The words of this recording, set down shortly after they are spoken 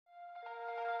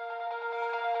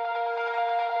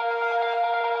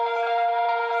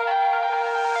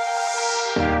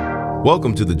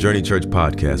Welcome to the Journey Church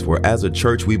podcast, where as a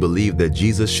church, we believe that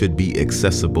Jesus should be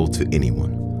accessible to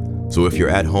anyone. So if you're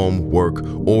at home, work,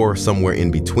 or somewhere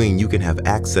in between, you can have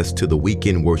access to the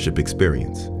weekend worship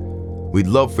experience. We'd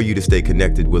love for you to stay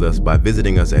connected with us by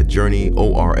visiting us at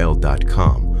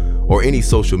journeyorl.com or any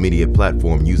social media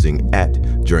platform using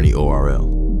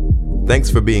 @JourneyORL. Thanks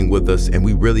for being with us, and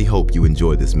we really hope you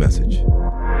enjoy this message.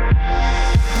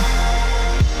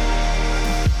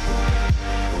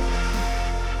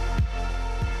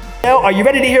 Are you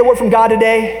ready to hear a word from God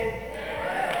today?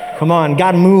 Come on,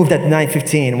 God moved at the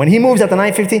 9:15. When he moves at the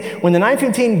 9:15, when the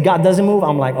 9:15 God doesn't move,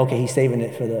 I'm like, okay, he's saving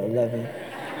it for the 11.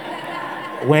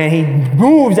 When he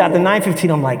moves at the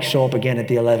 9:15, I'm like, show up again at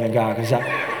the 11, God, because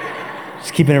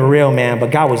just keeping it real, man.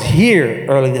 But God was here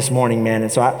early this morning, man,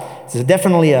 and so it's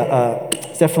definitely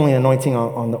an anointing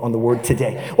on the word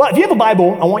today. Well, if you have a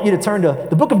Bible, I want you to turn to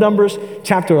the book of Numbers,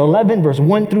 chapter 11, verse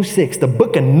 1 through 6. The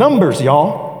book of Numbers,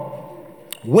 y'all.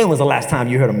 When was the last time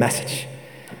you heard a message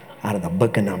out of the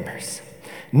book of Numbers?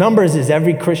 Numbers is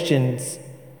every Christian's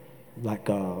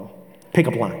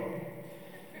pickup line.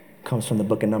 Comes from the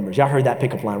book of Numbers. Y'all heard that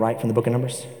pickup line, right? From the book of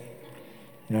Numbers?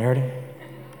 You know, heard it?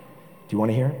 Do you want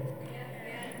to hear it?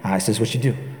 All right, so this is what you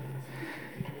do.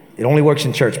 It only works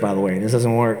in church, by the way. This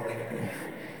doesn't work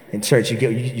in church.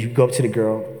 You go up to the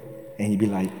girl and you be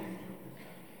like,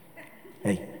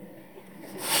 hey.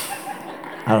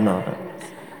 I don't know.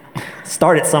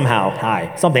 Start it somehow,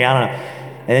 hi, something, I don't know.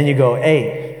 And then you go,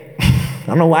 hey. I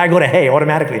don't know why I go to hey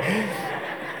automatically.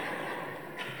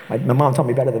 My mom taught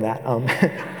me better than that.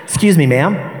 Excuse me,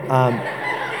 ma'am.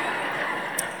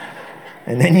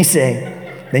 And then you say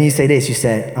this, you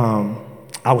said,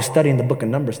 I was studying the book of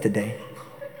Numbers today.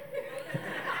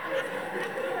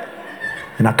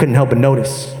 And I couldn't help but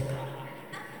notice,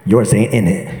 yours ain't in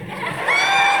it.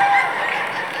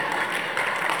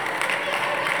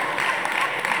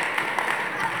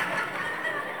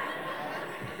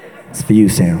 It's for you,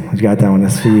 Sam. You got that one?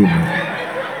 That's for you, man.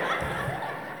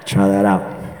 Try that out.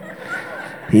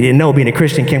 He didn't know being a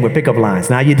Christian came with pickup lines.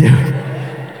 Now you do.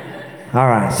 All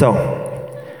right,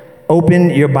 so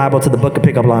open your Bible to the book of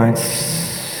pickup lines,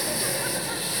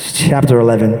 chapter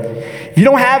 11. If you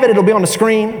don't have it, it'll be on the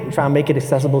screen. We try and make it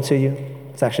accessible to you.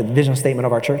 It's actually the vision statement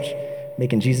of our church,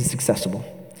 making Jesus accessible.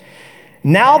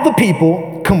 Now the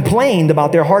people complained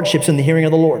about their hardships in the hearing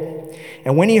of the Lord.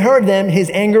 And when he heard them, his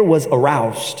anger was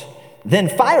aroused. Then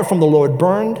fire from the Lord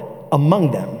burned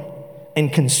among them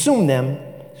and consumed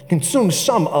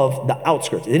some of the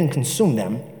outskirts. It didn't consume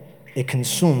them, it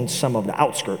consumed some of the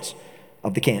outskirts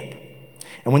of the camp.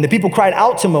 And when the people cried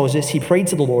out to Moses, he prayed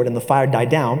to the Lord, and the fire died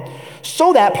down.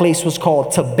 So that place was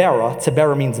called Taberah.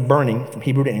 Taberah means burning, from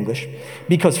Hebrew to English,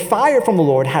 because fire from the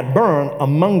Lord had burned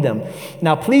among them.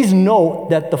 Now please note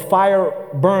that the fire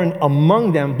burned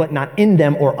among them, but not in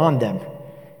them or on them.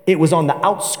 It was on the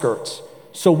outskirts.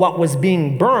 So what was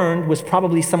being burned was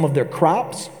probably some of their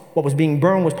crops. What was being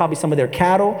burned was probably some of their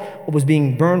cattle. What was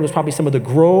being burned was probably some of the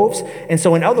groves. And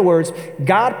so in other words,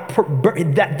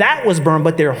 that was burned,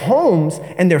 but their homes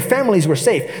and their families were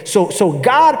safe. So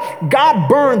God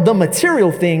burned the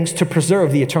material things to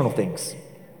preserve the eternal things.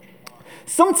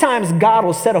 Sometimes God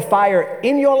will set a fire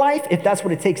in your life if that's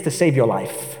what it takes to save your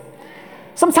life.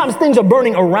 Sometimes things are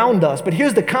burning around us, but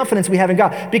here's the confidence we have in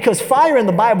God. Because fire in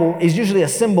the Bible is usually a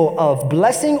symbol of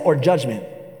blessing or judgment.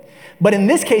 But in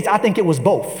this case, I think it was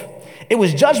both. It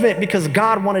was judgment because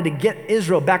God wanted to get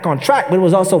Israel back on track, but it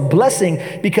was also blessing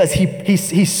because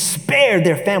he spared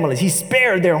their families. He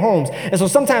spared their homes. And so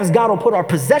sometimes God will put our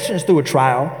possessions through a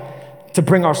trial to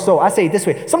bring our soul. I say it this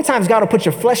way. Sometimes God will put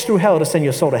your flesh through hell to send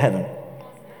your soul to heaven.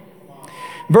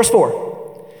 Verse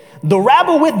 4. The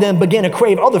rabble with them began to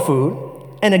crave other food.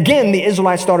 And again, the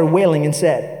Israelites started wailing and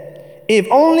said, if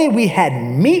only we had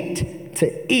meat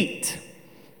to eat.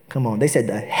 Come on, they said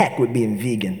the heck with being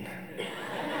vegan.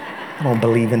 I don't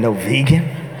believe in no vegan.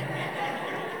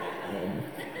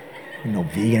 No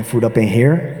vegan food up in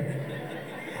here.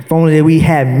 If only we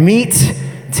had meat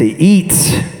to eat.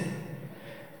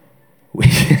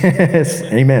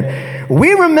 Amen.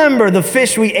 We remember the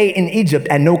fish we ate in Egypt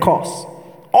at no cost.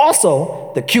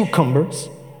 Also, the cucumbers,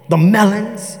 the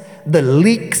melons, the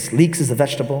leeks is a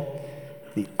vegetable,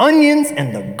 the onions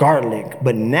and the garlic.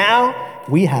 But now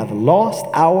we have lost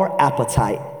our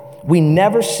appetite. We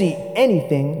never see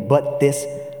anything but this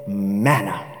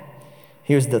manna.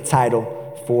 Here's the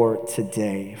title for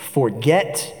today.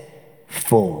 Forget.Full.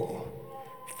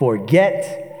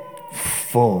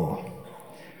 Forget.Full.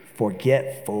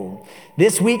 Forget.Full.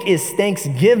 This week is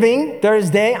Thanksgiving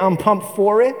Thursday. I'm pumped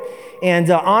for it.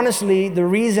 And honestly, the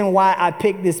reason why I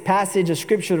picked this passage of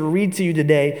scripture to read to you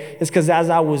today is because as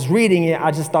I was reading it,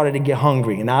 I just started to get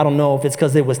hungry. And I don't know if it's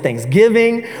because it was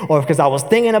Thanksgiving or because I was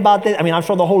thinking about this. I mean, I'm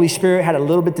sure the Holy Spirit had a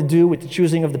little bit to do with the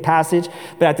choosing of the passage.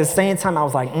 But at the same time, I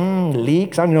was like,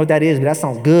 leeks. I don't know what that is, but that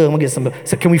sounds good. I'm gonna get some.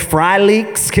 So can we fry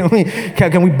leeks? Can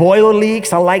we boil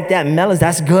leeks? I like that. Melons,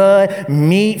 that's good.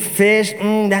 Meat, fish,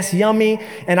 that's yummy.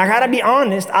 And I gotta be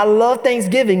honest, I love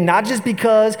Thanksgiving, not just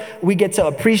because we get to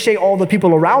appreciate all the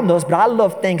people around us, but I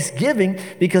love Thanksgiving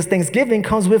because Thanksgiving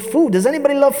comes with food. Does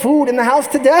anybody love food in the house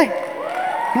today?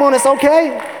 Come on, it's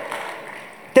okay.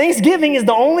 Thanksgiving is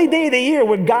the only day of the year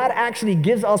where God actually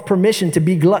gives us permission to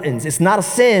be gluttons. It's not a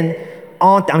sin.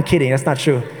 I'm kidding, that's not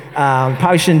true.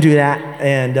 Probably shouldn't do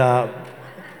that.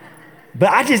 But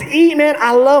I just eat, man.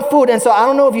 I love food. And so I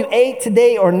don't know if you ate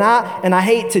today or not, and I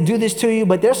hate to do this to you,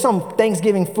 but there's some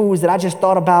Thanksgiving foods that I just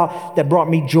thought about that brought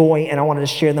me joy, and I wanted to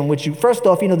share them with you. First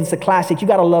off, this is a classic. You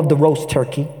got to love the roast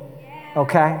turkey,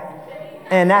 okay?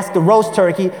 And that's the roast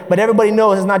turkey, but everybody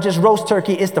knows it's not just roast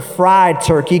turkey, it's the fried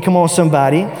turkey. Come on,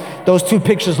 somebody. Those two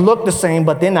pictures look the same,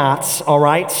 but they're not, all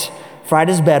right? Fried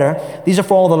is better. These are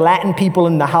for all the Latin people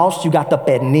in the house. You got the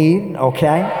pernil,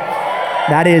 okay?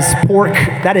 That is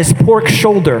pork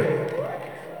shoulder.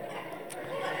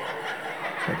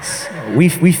 We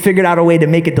figured out a way to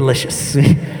make it delicious.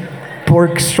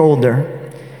 Pork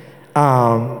shoulder.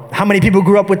 How many people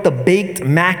grew up with the baked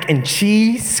mac and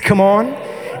cheese? Come on.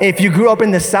 If you grew up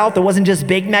in the South, it wasn't just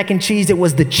baked mac and cheese, it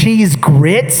was the cheese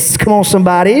grits. Come on,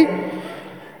 somebody.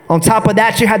 On top of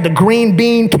that, you had the green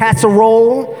bean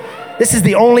casserole. This is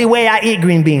the only way I eat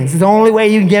green beans. It's the only way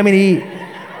you can get me to eat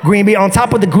green bean. On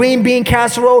top of the green bean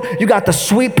casserole, you got the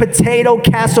sweet potato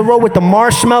casserole with the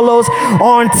marshmallows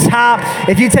on top.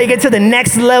 If you take it to the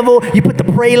next level, you put the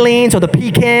pralines or the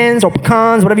pecans or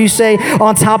pecans, whatever you say,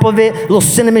 on top of it. A little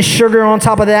cinnamon sugar on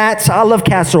top of that. I love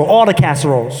casserole, all the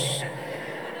casseroles.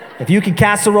 If you can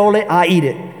casserole it, I eat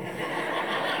it.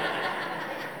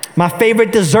 My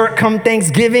favorite dessert come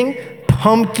Thanksgiving,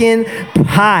 pumpkin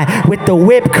pie with the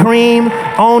whipped cream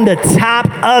on the top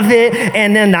of it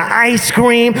and then the ice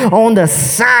cream on the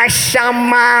side.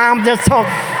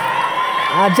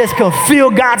 I just can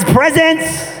feel God's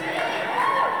presence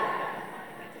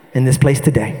in this place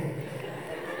today.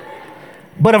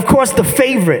 But of course, the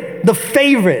favorite,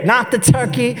 not the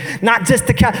turkey, not just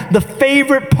the cow. The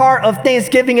favorite part of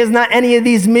Thanksgiving is not any of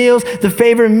these meals. The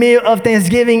favorite meal of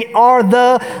Thanksgiving are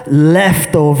the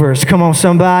leftovers. Come on,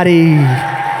 somebody.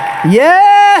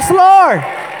 Yes, Lord.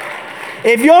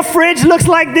 If your fridge looks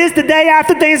like this the day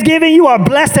after Thanksgiving, you are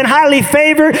blessed and highly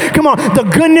favored. Come on, the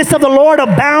goodness of the Lord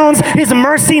abounds. His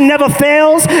mercy never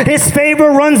fails. His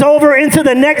favor runs over into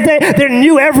the next day. They're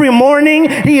new every morning.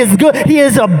 He is good. He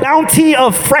is a bounty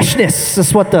of freshness.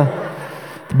 That's what the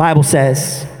Bible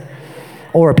says.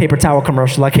 Or a paper towel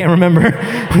commercial. I can't remember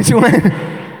which one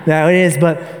that it is,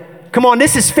 but come on,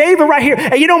 this is favor right here.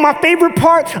 And you know my favorite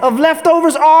part of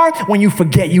leftovers are when you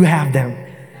forget you have them.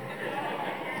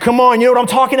 Come on, you know what I'm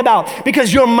talking about?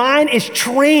 Because your mind is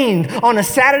trained on a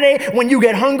Saturday when you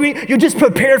get hungry, you're just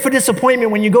prepared for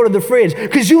disappointment when you go to the fridge.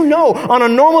 Because you know on a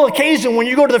normal occasion when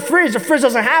you go to the fridge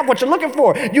doesn't have what you're looking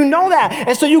for. You know that.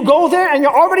 And so you go there and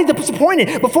you're already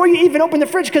disappointed before you even open the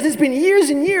fridge because it's been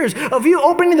years and years of you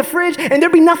opening the fridge and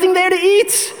there'll be nothing there to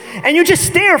eat. And you just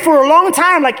stare for a long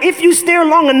time. Like if you stare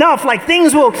long enough, like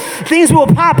things will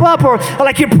pop up or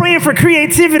like you're praying for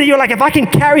creativity. You're like, if I can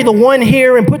carry the one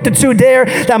here and put the two there,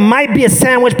 that might be a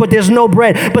sandwich, but there's no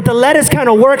bread. But the lettuce kind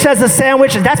of works as a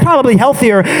sandwich. That's probably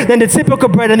healthier than the typical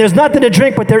bread. And there's nothing to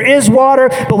drink, but there is water.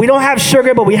 But we don't have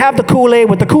sugar, but we have the Kool-Aid.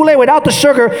 With the Kool-Aid without the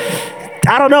sugar,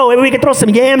 I don't know. Maybe we can throw some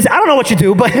yams. I don't know what you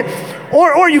do, but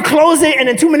or you close it and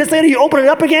then 2 minutes later you open it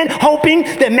up again, hoping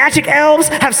that magic elves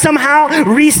have somehow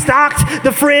restocked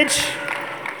the fridge.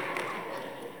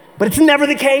 But it's never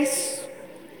the case.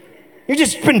 You've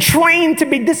just been trained to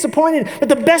be disappointed. But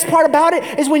the best part about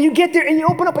it is when you get there and you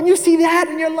open up and you see that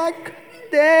and you're like,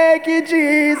 thank you,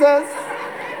 Jesus.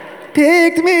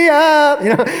 Picked me up.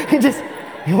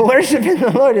 You're worshiping the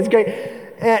Lord. It's great.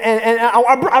 And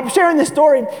I'm sharing this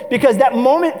story because that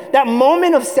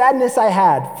moment of sadness I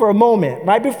had for a moment,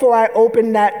 right before I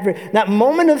opened that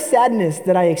moment of sadness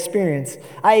that I experienced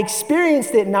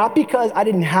it not because I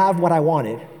didn't have what I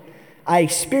wanted. I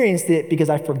experienced it because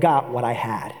I forgot what I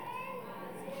had.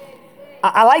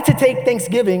 I like to take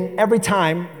Thanksgiving every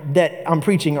time that I'm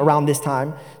preaching around this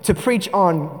time to preach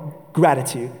on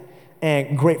gratitude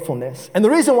and gratefulness. And the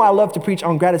reason why I love to preach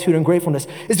on gratitude and gratefulness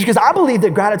is because I believe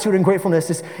that gratitude and gratefulness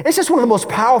it's just one of the most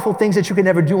powerful things that you can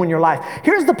ever do in your life.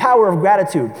 Here's the power of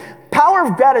gratitude. Power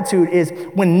of gratitude is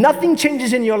when nothing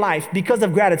changes in your life, because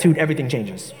of gratitude, everything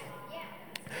changes.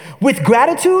 With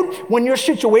gratitude, when your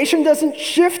situation doesn't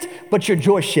shift, but your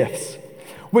joy shifts.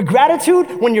 With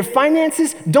gratitude, when your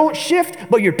finances don't shift,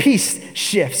 but your peace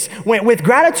shifts. With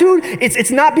gratitude, it's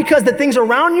not because the things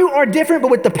around you are different, but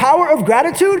with the power of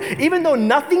gratitude, even though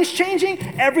nothing's changing,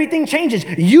 everything changes.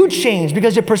 You change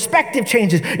because your perspective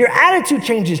changes, your attitude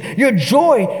changes, your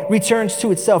joy returns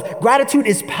to itself. Gratitude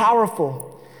is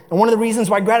powerful. And one of the reasons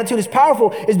why gratitude is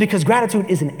powerful is because gratitude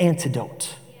is an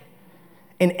antidote.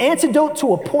 An antidote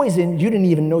to a poison you didn't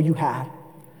even know you had.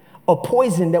 A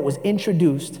poison that was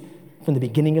introduced from the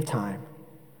beginning of time.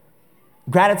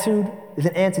 Gratitude is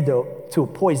an antidote to a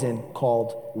poison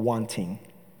called wanting.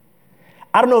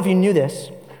 I don't know if you knew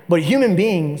this, but human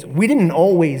beings, we didn't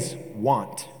always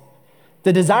want.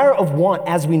 The desire of want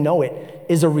as we know it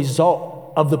is a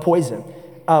result of the poison.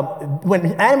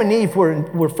 When Adam and Eve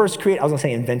were first created, I was gonna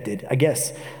say invented, I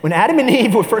guess. When Adam and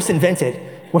Eve were first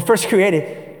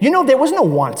created, there was no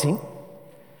wanting.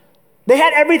 They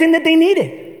had everything that they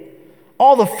needed.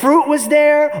 All the fruit was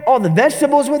there, all the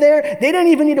vegetables were there. They didn't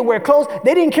even need to wear clothes.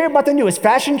 They didn't care about the newest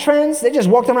fashion trends. They just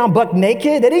walked around buck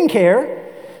naked. They didn't care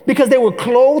because they were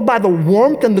clothed by the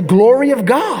warmth and the glory of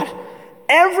God.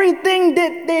 Everything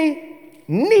that they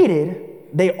needed,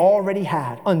 they already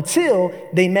had until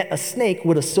they met a snake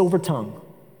with a silver tongue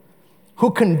who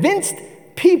convinced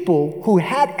people who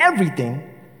had everything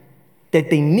that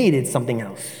they needed something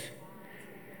else.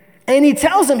 And he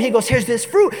tells them, he goes, here's this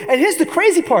fruit. And here's the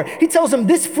crazy part. He tells them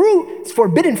this fruit, it's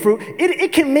forbidden fruit,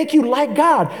 it can make you like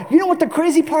God. You know what the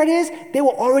crazy part is? They were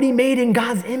already made in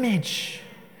God's image.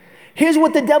 Here's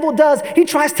what the devil does. He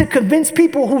tries to convince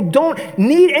people who don't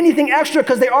need anything extra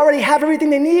because they already have everything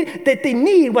they need, that they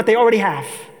need what they already have.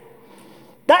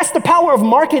 That's the power of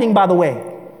marketing, by the way.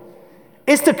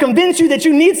 It's to convince you that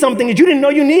you need something that you didn't know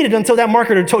you needed until that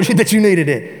marketer told you that you needed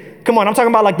it. Come on, I'm talking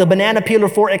about like the banana peeler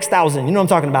 4X1000. You know what I'm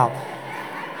talking about.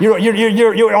 You're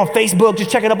on Facebook,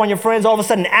 just check it up on your friends. All of a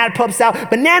sudden, an ad pops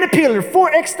out. Banana peeler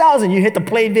 4X1000. You hit the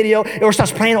play video, it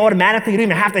starts playing automatically. You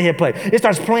don't even have to hit play. It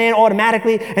starts playing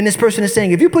automatically, and this person is saying,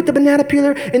 if you put the banana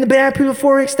peeler in the banana peeler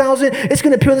 4X1000, it's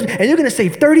gonna peel this, and you're gonna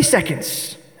save 30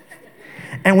 seconds.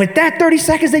 And with that 30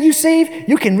 seconds that you save,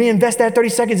 you can reinvest that 30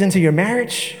 seconds into your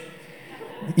marriage.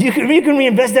 You can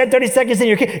reinvest that 30 seconds in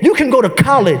your kid. You can go to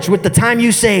college with the time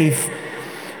you save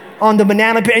on the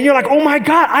banana peel. And you're like, oh my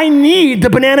God, I need the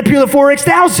banana peeler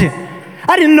 4X1000.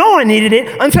 I didn't know I needed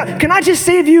it. Can I just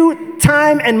save you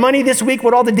time and money this week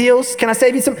with all the deals? Can I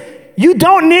save you some? You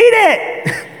don't need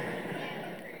it.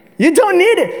 You don't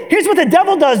need it. Here's what the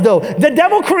devil does though. The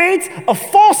devil creates a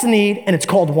false need and it's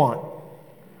called want.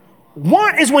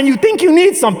 Want is when you think you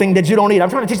need something that you don't need. I'm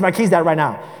trying to teach my kids that right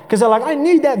now. Because they're like, I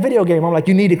need that video game. I'm like,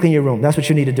 you need to clean your room. That's what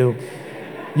you need to do.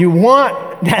 You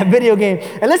want that video game.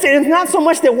 And listen, it's not so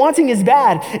much that wanting is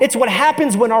bad. It's what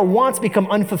happens when our wants become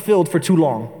unfulfilled for too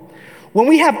long. When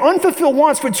we have unfulfilled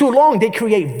wants for too long, they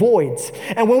create voids.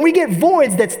 And when we get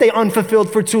voids that stay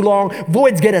unfulfilled for too long,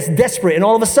 voids get us desperate. And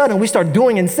all of a sudden, we start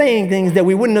doing and saying things that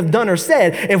we wouldn't have done or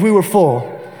said if we were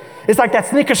full. It's like that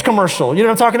Snickers commercial, you know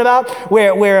what I'm talking about?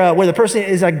 Where the person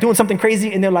is like doing something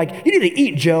crazy and they're like, you need to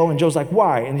eat, Joe. And Joe's like,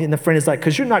 why? And the friend is like,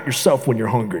 because you're not yourself when you're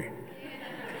hungry.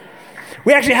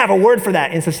 We actually have a word for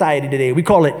that in society today. We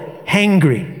call it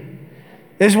hangry.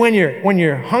 This is when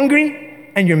you're hungry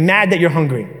and you're mad that you're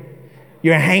hungry.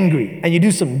 You're hangry and you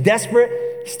do some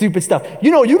desperate, stupid stuff.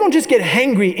 You don't just get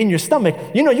hangry in your stomach.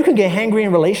 You can get hangry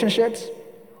in relationships.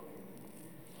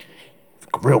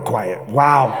 Real quiet.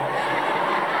 Wow.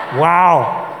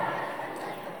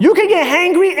 You can get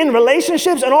hangry in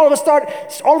relationships and all of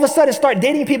a sudden start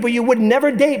dating people you would never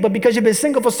date, but because you've been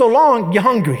single for so long, you're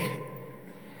hungry.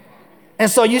 And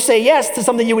so you say yes to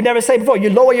something you would never say before.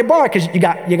 You lower your bar because you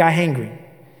got hangry.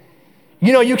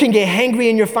 You can get hangry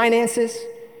in your finances.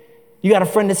 You got a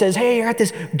friend that says, hey, I got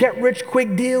this get rich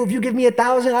quick deal. If you give me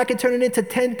 1,000, I can turn it into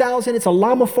 10,000. It's a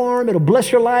llama farm. It'll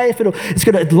bless your life.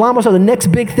 Llamas are the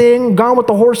next big thing. Gone with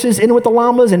the horses, in with the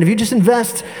llamas. And if you just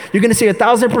invest, you're going to see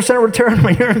 1,000% return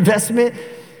on your investment.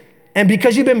 And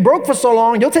because you've been broke for so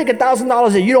long, you'll take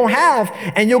 $1,000 that you don't have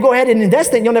and you'll go ahead and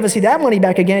invest it and you'll never see that money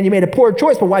back again. You made a poor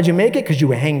choice, but why'd you make it? Because you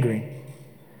were hangry.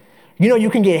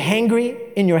 You can get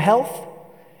hangry in your health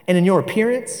and in your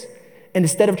appearance. And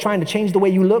instead of trying to change the way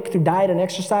you look through diet and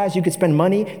exercise, you could spend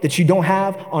money that you don't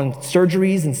have on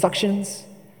surgeries and suctions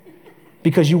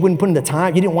because you wouldn't put in the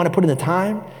time. You didn't want to put in the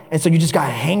time. And so you just got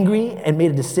hangry and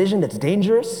made a decision that's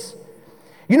dangerous.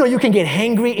 You can get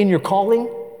hangry in your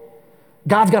calling.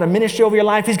 God's got a ministry over your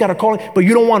life. He's got a calling, but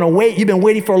you don't want to wait. You've been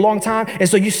waiting for a long time. And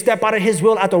so you step out of his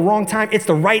will at the wrong time. It's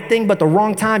the right thing, but the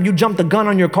wrong time. You jumped the gun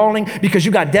on your calling because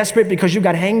you got desperate, because you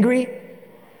got hangry.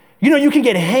 You can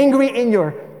get hangry in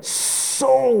your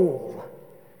soul.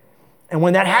 And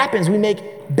when that happens, we make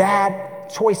bad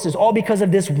choices, all because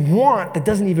of this want that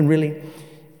doesn't even really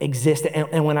exist.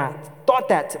 And when I thought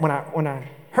that, when I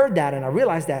heard that and I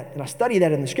realized that and I studied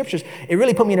that in the scriptures, it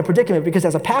really put me in a predicament, because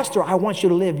as a pastor, I want you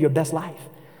to live your best life.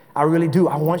 I really do.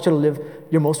 I want you to live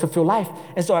your most fulfilled life.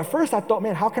 And so at first I thought,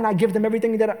 man, how can I give them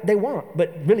everything that they want?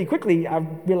 But really quickly, I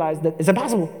realized that it's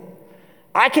impossible.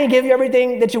 I can't give you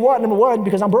everything that you want, number one,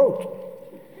 because I'm broke.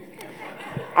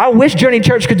 I wish Journey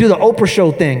Church could do the Oprah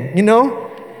show thing, you know?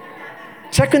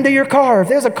 Check under your car. If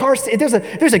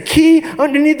there's a key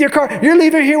underneath your car, you're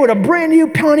leaving here with a brand new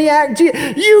Pontiac G.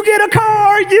 You get a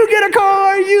car, you get a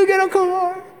car, you get a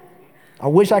car. I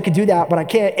wish I could do that, but I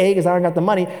can't, A, because I don't got the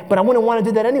money, but I wouldn't want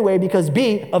to do that anyway, because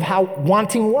B, of how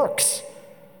wanting works.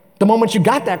 The moment you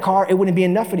got that car, it wouldn't be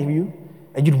enough for you,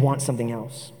 and you'd want something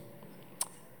else.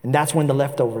 And that's when the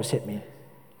leftovers hit me.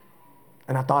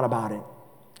 And I thought about it,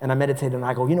 and I meditated, and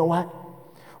I go, you know what?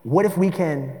 What if we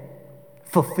can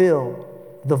fulfill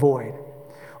the void?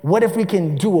 What if we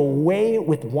can do away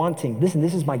with wanting? Listen,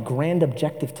 this is my grand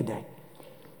objective today.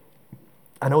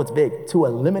 I know it's big, to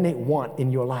eliminate want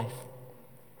in your life.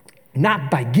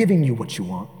 Not by giving you what you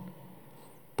want,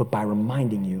 but by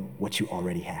reminding you what you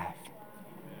already have.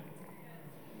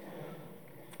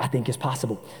 I think it's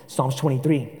possible. Psalms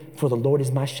 23, for the Lord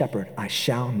is my shepherd, I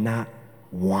shall not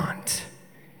want.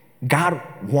 God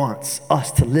wants us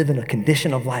to live in a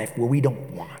condition of life where we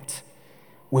don't want,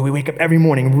 where we wake up every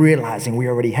morning realizing we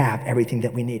already have everything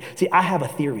that we need. See, I have a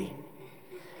theory.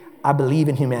 I believe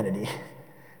in humanity.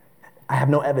 I have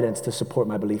no evidence to support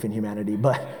my belief in humanity,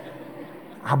 but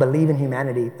I believe in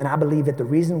humanity, and I believe that the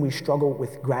reason we struggle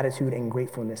with gratitude and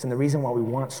gratefulness, and the reason why we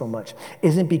want so much,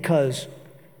 isn't because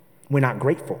we're not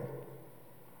grateful,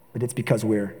 but it's because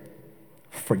we're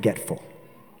forgetful.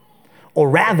 Or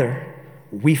rather,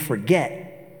 we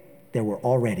forget that we're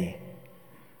already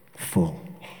full.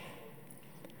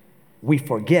 We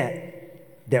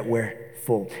forget that we're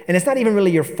full. And it's not even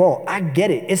really your fault. I get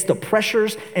it. It's the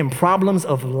pressures and problems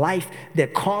of life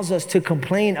that cause us to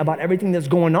complain about everything that's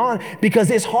going on, because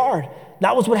it's hard.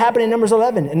 That was what happened in Numbers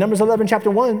 11. In Numbers 11,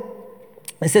 chapter 1,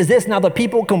 it says this, now the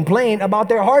people complain about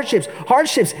their hardships.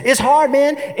 Hardships, it's hard,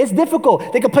 man. It's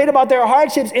difficult. They complain about their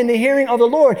hardships in the hearing of the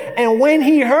Lord. And when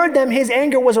he heard them, his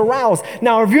anger was aroused.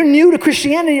 Now, if you're new to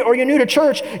Christianity or you're new to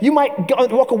church, you might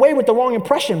walk away with the wrong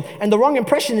impression. And the wrong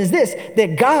impression is this,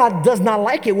 that God does not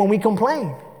like it when we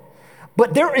complain.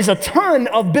 But there is a ton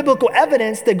of biblical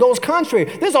evidence that goes contrary.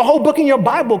 There's a whole book in your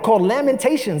Bible called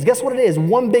Lamentations. Guess what it is?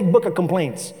 One big book of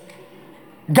complaints.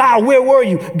 God, where were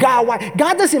you? God, why?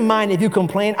 God doesn't mind if you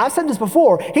complain. I've said this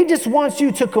before. He just wants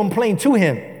you to complain to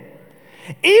him.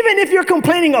 Even if you're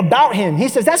complaining about him, he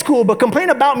says, that's cool, but complain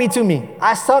about me to me.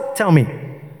 I suck, tell me.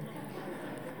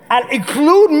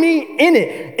 Include me in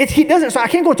it. He doesn't, so I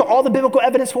can't go into all the biblical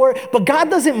evidence for it, but God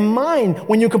doesn't mind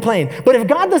when you complain. But if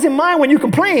God doesn't mind when you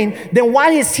complain, then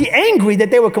why is he angry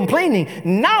that they were complaining?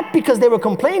 Not because they were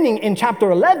complaining in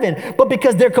chapter 11, but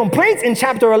because their complaints in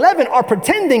chapter 11 are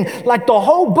pretending like the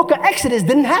whole book of Exodus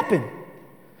didn't happen.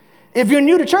 If you're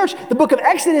new to church, the book of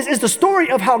Exodus is the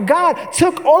story of how God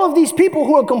took all of these people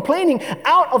who are complaining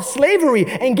out of slavery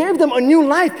and gave them a new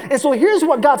life. And so here's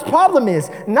what God's problem is.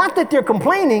 Not that they're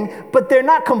complaining, but they're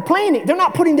not complaining. They're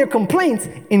not putting their complaints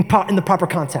in the proper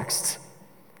context.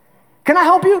 Can I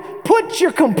help you? Put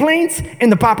your complaints in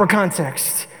the proper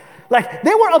context. Like,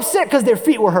 they were upset because their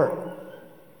feet were hurt.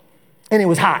 And it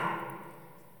was hot.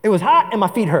 It was hot and my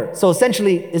feet hurt. So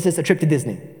essentially, it's just a trip to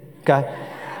Disney, okay?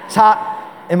 It's hot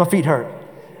and my feet hurt.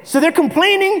 So they're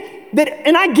complaining that,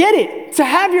 and I get it, to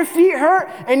have your feet hurt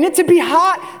and it to be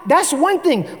hot, that's one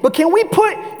thing. But can we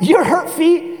put your hurt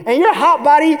feet and your hot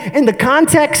body in the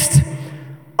context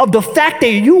of the fact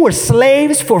that you were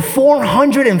slaves for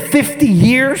 450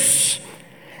 years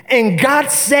and God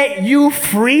set you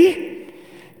free?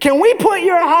 Can we put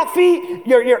your hot feet,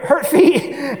 your hurt feet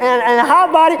and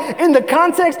hot body in the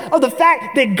context of the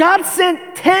fact that God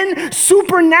sent 10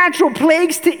 supernatural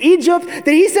plagues to Egypt, that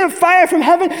he sent fire from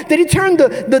heaven, that he turned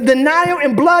the Nile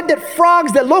in blood, that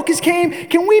frogs, that locusts came?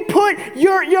 Can we put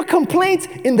your complaints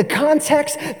in the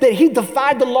context that he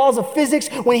defied the laws of physics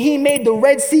when he made the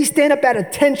Red Sea stand up at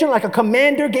attention like a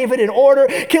commander gave it an order?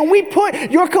 Can we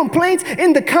put your complaints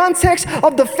in the context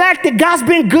of the fact that God's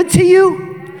been good to you?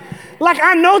 Like,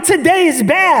 I know today is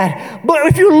bad, but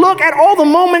if you look at all the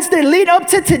moments that lead up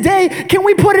to today, can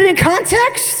we put it in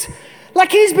context?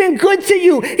 Like, he's been good to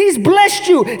you. He's blessed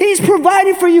you. He's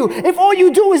provided for you. If all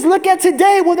you do is look at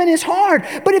today, well, then it's hard.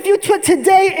 But if you put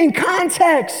today in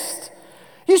context,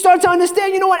 you start to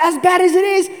understand, you know what, as bad as it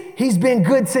is, he's been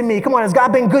good to me. Come on, has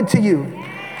God been good to you?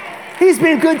 He's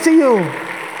been good to you.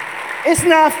 It's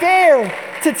not fair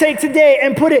to take today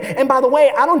and put it, and by the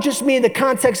way, I don't just mean the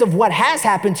context of what has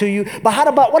happened to you, but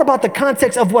what about the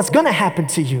context of what's gonna happen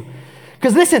to you?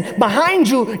 Because listen, behind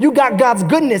you, you got God's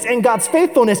goodness and God's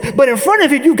faithfulness, but in front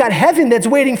of you got heaven that's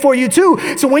waiting for you too.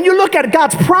 So when you look at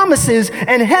God's promises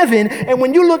and heaven, and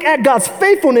when you look at God's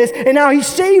faithfulness and how he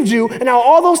saved you, and how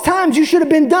all those times you should have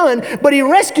been done, but he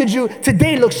rescued you,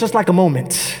 today looks just like a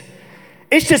moment.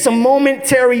 It's just a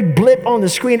momentary blip on the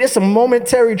screen. It's a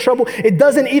momentary trouble. It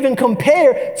doesn't even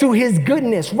compare to his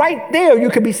goodness. Right there, you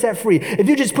could be set free. If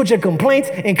you just put your complaints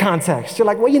in context. You're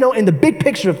like, well, in the big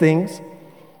picture of things,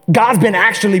 God's been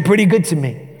actually pretty good to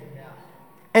me.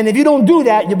 And if you don't do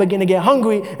that, you begin to get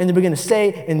hungry and you begin to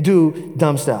say and do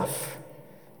dumb stuff.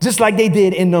 Just like they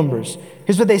did in Numbers.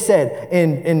 Here's what they said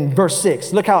in verse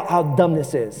 6. Look how dumb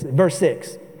this is. Verse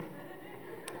 6.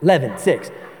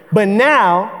 6. But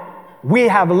now we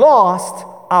have lost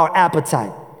our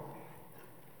appetite.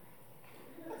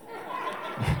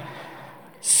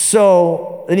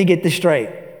 So let me get this straight.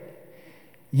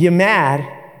 You're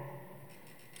mad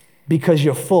because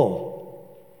you're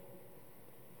full.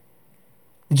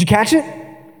 Did you catch it?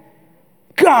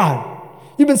 God,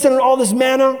 you've been sending all this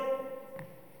manna,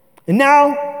 and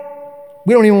now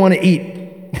we don't even want to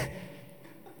eat.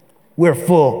 We're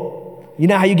full. You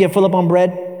know how you get full up on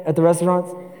bread at the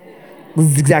restaurants?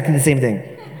 This is exactly the same thing.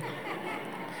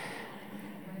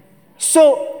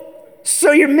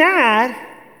 So you're mad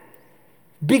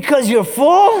because you're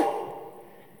full?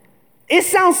 It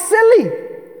sounds silly.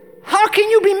 How can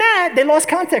you be mad? They lost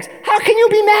context. How can you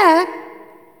be mad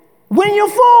when you're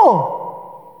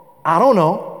full? I don't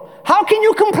know. How can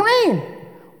you complain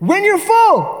when you're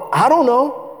full? I don't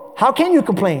know. How can you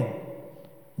complain?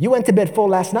 You went to bed full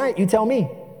last night, you tell me.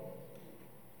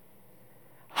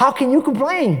 How can you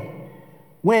complain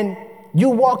when you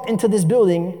walked into this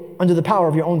building under the power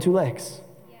of your own two legs?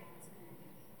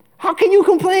 How can you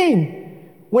complain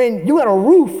when you got a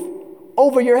roof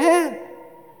over your head?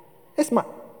 It's not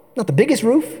the biggest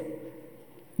roof,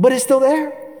 but it's still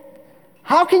there.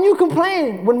 How can you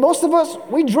complain when most of us,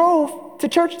 we drove to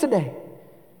church today?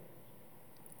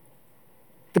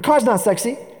 The car's not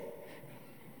sexy,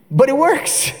 but it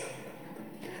works.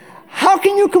 How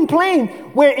can you complain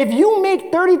where if you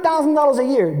make $30,000 a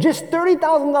year, just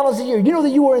 $30,000 a year, you know that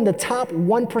you are in the top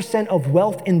 1% of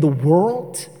wealth in the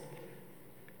world?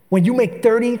 When you make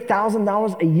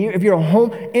 $30,000 a year, if you're a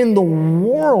home in the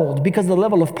world because of the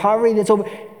level of poverty that's over,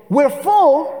 we're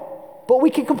full, but we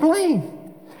can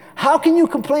complain. How can you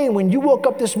complain when you woke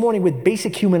up this morning with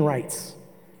basic human rights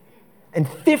and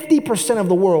 50% of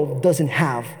the world doesn't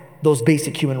have those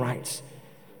basic human rights?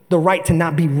 The right to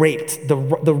not be raped, the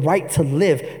right to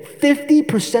live.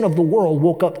 50% of the world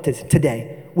woke up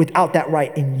today without that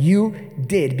right, and you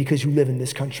did because you live in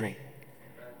this country.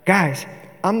 Guys,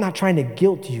 I'm not trying to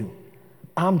guilt you.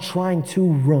 I'm trying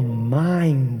to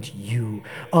remind you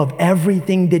of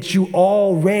everything that you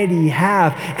already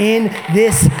have in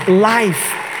this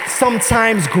life.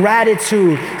 Sometimes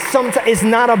gratitude, sometimes it's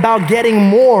not about getting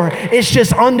more. It's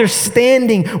just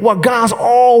understanding what God's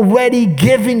already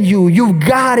given you. You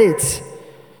got it.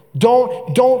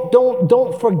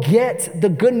 Don't forget the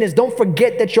goodness. Don't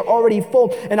forget that you're already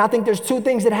full. And I think there's two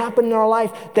things that happen in our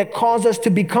life that cause us to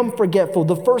become forgetful.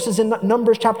 The first is in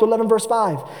Numbers chapter 11, verse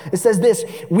 5. It says this: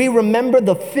 we remember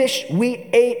the fish we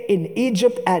ate in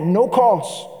Egypt at no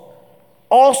cost.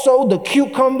 Also the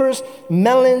cucumbers,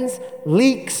 melons,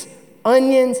 leeks,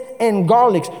 onions, and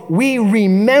garlics. We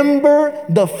remember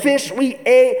the fish we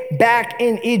ate back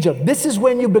in Egypt. This is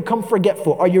when you become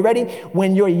forgetful. Are you ready?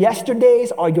 When your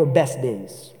yesterdays are your best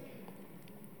days.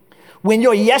 When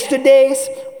your yesterdays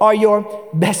are your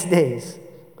best days.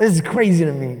 This is crazy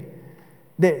to me.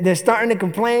 They're starting to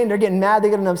complain. They're getting mad.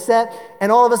 They're getting upset.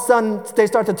 And all of a sudden, they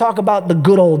start to talk about the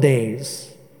good old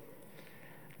days.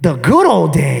 The good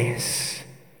old days.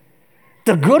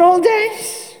 The good old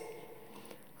days?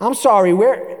 I'm sorry,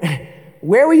 where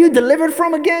were you delivered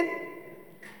from again?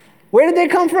 Where did they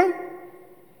come from?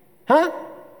 Huh?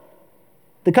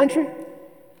 The country?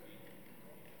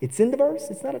 It's in the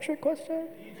verse. It's not a trick question.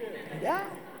 Yeah.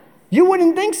 You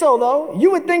wouldn't think so, though.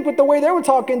 You would think with the way they were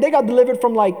talking, they got delivered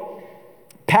from like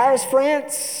Paris,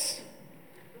 France,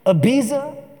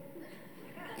 Ibiza,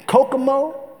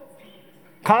 Kokomo,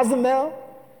 Cozumel,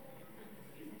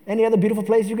 any other beautiful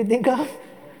place you could think of.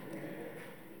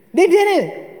 They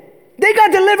didn't. They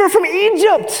got delivered from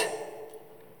Egypt,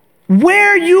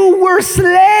 where you were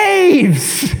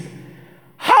slaves.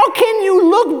 How can you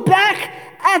look back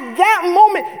at that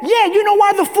moment? Yeah, you know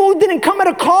why the food didn't come at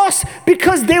a cost?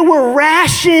 Because there were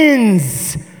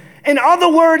rations. In other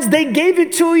words, they gave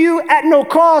it to you at no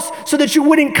cost so that you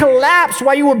wouldn't collapse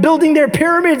while you were building their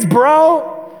pyramids,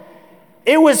 bro.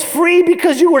 It was free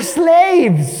because you were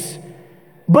slaves.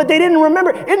 But they didn't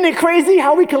remember. Isn't it crazy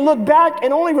how we can look back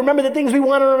and only remember the things we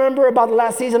want to remember about the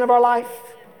last season of our life?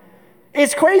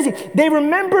 It's crazy. They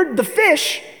remembered the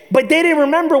fish, but they didn't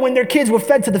remember when their kids were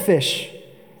fed to the fish.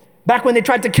 Back when they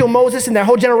tried to kill Moses and their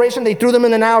whole generation, they threw them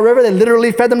in the Nile River. They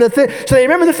literally fed them to the fish. So they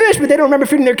remember the fish, but they don't remember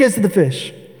feeding their kids to the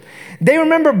fish. They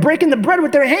remember breaking the bread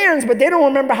with their hands, but they don't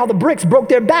remember how the bricks broke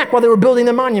their back while they were building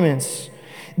their monuments.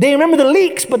 They remember the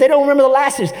leeks, but they don't remember the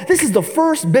lashes. This is the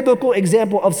first biblical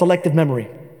example of selective memory.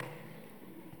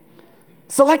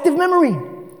 Selective memory.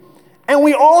 And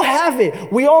we all have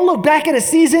it. We all look back at a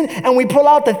season and we pull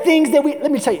out the things that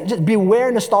let me tell you, just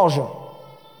beware nostalgia.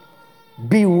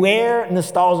 Beware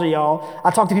nostalgia, y'all. I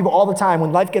talk to people all the time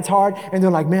when life gets hard and they're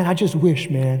like, man, I just wish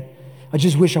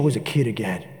I was a kid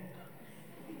again.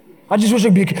 I just wish I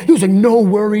could be a kid. There was like no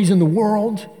worries in the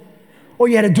world. All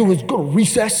you had to do was go to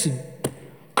recess and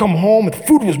come home and the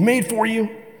food was made for you.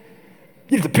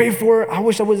 You have to pay for it. I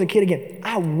wish I was a kid again.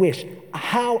 I wish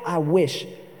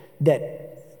that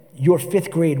your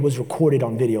 5th grade was recorded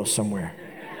on video somewhere.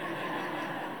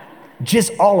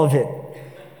 Just all of it.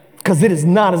 Because it is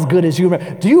not as good as you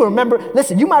remember. Do you remember?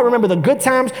 Listen, you might remember the good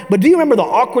times, but do you remember the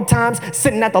awkward times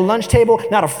sitting at the lunch table,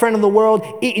 not a friend of the world,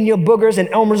 eating your boogers and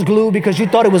Elmer's glue because you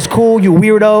thought it was cool, you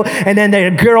weirdo, and then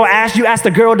the girl asked the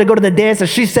girl to go to the dance and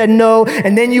she said no,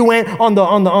 and then you went on the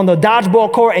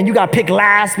dodgeball court and you got picked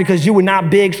last because you were not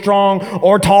big, strong,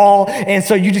 or tall, and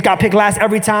so you just got picked last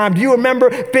every time. Do you remember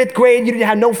 5th grade? You didn't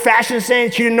have no fashion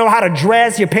sense. You didn't know how to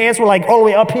dress. Your pants were like all the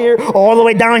way up here or all the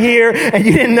way down here, and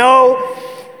you didn't know.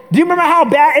 Do you remember how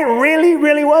bad it really,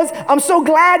 really was? I'm so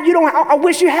glad you don't, I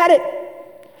wish you had it.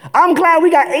 I'm glad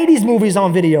we got 80s movies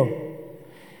on video.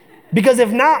 Because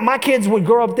if not, my kids would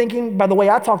grow up thinking, by the way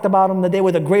I talked about them, that they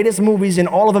were the greatest movies in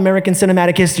all of American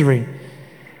cinematic history,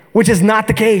 which is not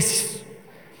the case.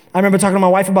 I remember talking to my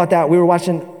wife about that. We were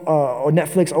watching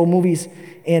Netflix old movies,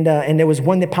 and there was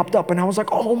one that popped up, and I was like,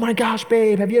 oh my gosh,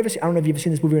 babe, have you ever seen, I don't know if you've ever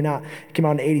seen this movie or not. It came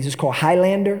out in the 80s. It's called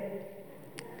Highlander.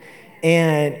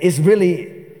 And it's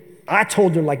really, I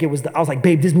told her like I was like,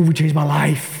 babe, this movie changed my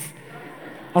life.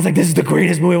 I was like, this is the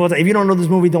greatest movie. If you don't know this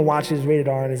movie, don't watch it. It's rated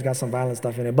R and it's got some violent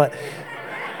stuff in it. But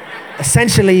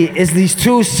essentially, it's these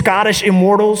 2 Scottish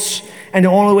immortals, and the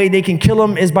only way they can kill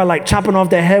them is by like chopping off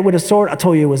their head with a sword. I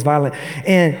told you it was violent.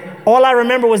 And all I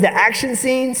remember was the action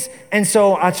scenes. And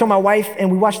so I told my wife,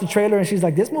 and we watched the trailer, and she's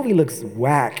like, this movie looks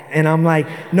whack. And I'm like,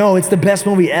 no, it's the best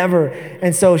movie ever.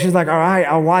 And so she's like, all right,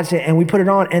 I'll watch it. And we put it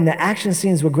on, and the action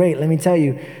scenes were great, let me tell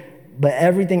you. But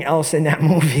everything else in that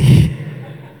movie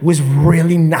was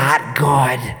really not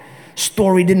good.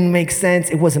 Story didn't make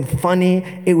sense. It wasn't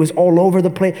funny. It was all over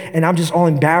the place. And I'm just all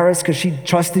embarrassed because she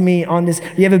trusted me on this.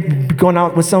 You ever gone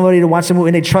out with somebody to watch a movie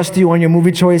and they trust you on your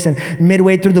movie choice, and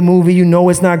midway through the movie, you know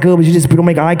it's not good, but you just don't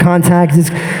make eye contact.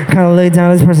 Just kind of lay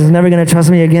down. This person's never going to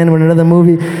trust me again with another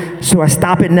movie. Should I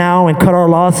stop it now and cut our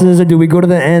losses, or do we go to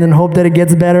the end and hope that it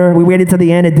gets better? We waited till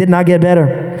the end. It did not get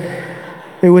better.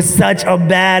 It was such a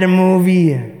bad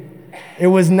movie. It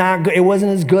was not good. It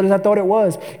wasn't as good as I thought it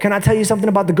was. Can I tell you something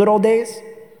about the good old days?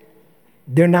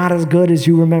 They're not as good as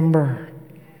you remember.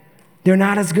 They're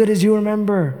not as good as you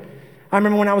remember. I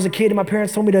remember when I was a kid and my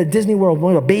parents told me to Disney World,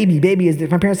 when a baby is,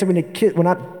 my parents said when a kid, well,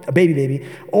 not a baby,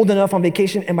 old enough on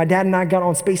vacation, and my dad and I got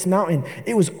on Space Mountain.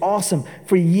 It was awesome.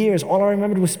 For years, all I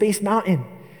remembered was Space Mountain.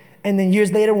 And then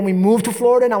years later, when we moved to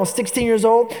Florida and I was 16 years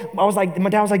old, my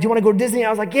dad was like, do you want to go to Disney? I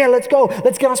was like, yeah, let's go.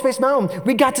 Let's get on Space Mountain.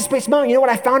 We got to Space Mountain. You know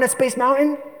what I found at Space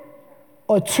Mountain?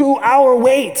 A 2-hour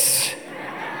wait.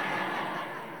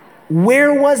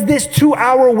 Where was this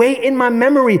 2-hour wait in my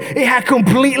memory? It had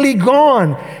completely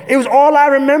gone. It was all I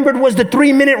remembered was the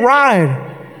 3-minute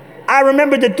ride. I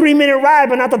remembered the 3-minute ride,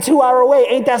 but not the 2-hour wait.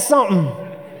 Ain't that something?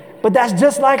 But that's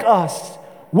just like us.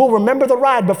 We'll remember the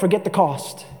ride, but forget the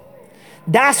cost.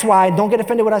 That's why, don't get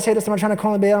offended when I say this, I'm not trying to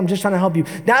call anybody out, I'm just trying to help you.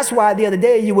 That's why the other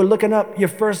day you were looking up your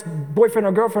first boyfriend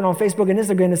or girlfriend on Facebook and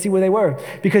Instagram to see where they were.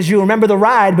 Because you remember the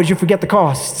ride, but you forget the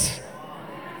costs.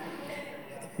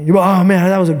 You go, oh man,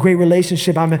 that was a great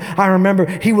relationship. I remember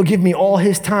he would give me all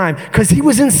his time because he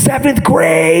was in 7th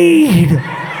grade.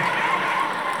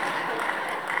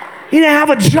 He didn't have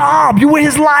a job. You were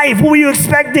his life. What were you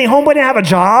expecting? Homeboy didn't have a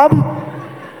job.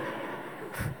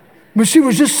 But she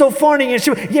was just so funny. And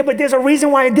yeah, but there's a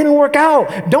reason why it didn't work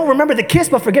out. Don't remember the kiss,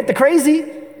 but forget the crazy.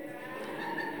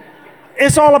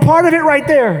 It's all a part of it right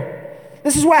there.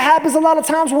 This is what happens a lot of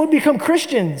times when we become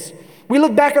Christians. We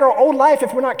look back at our old life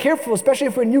if we're not careful, especially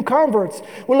if we're new converts.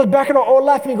 We look back at our old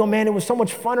life and we go, man, it was so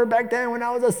much funner back then when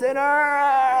I was a sinner.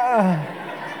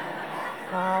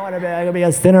 I want to be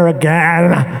a sinner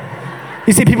again.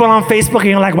 You see people on Facebook and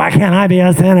you're like, why can't I be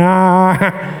a sinner?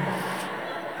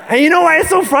 And you know why it's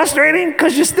so frustrating?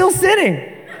 Because you're still sinning.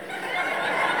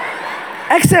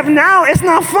 Except now it's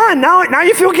not fun. Now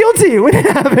you feel guilty when it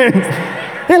happens.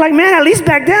 You're like, man, at least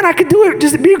back then I could do it,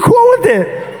 just be cool with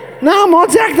it. Now I'm all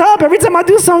jacked up every time I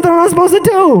do something I'm not supposed to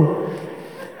do.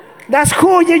 That's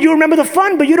cool. Yeah, you remember the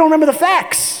fun, but you don't remember the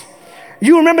facts.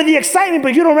 You remember the excitement,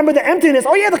 but you don't remember the emptiness.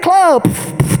 Oh yeah, the club.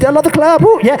 They love the club.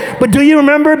 Ooh, yeah. But do you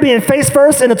remember being face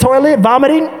first in the toilet,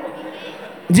 vomiting?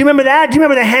 Do you remember that? Do you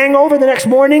remember the hangover the next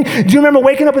morning? Do you remember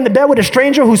waking up in the bed with a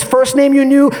stranger whose first name you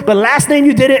knew, but last name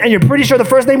you didn't, and you're pretty sure the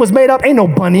first name was made up? Ain't no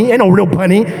bunny. Ain't no real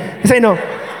bunny. It's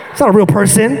not a real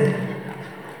person.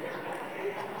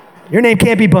 Your name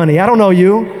can't be Bunny. I don't know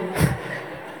you.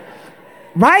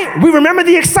 Right? We remember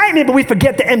the excitement, but we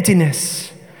forget the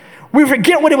emptiness. We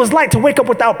forget what it was like to wake up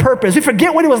without purpose. We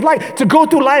forget what it was like to go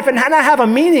through life and not have a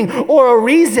meaning or a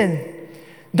reason.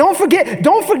 Don't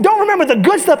remember the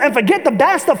good stuff and forget the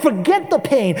bad stuff. Forget the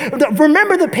pain.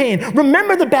 Remember the pain.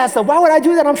 Remember the bad stuff. Why would I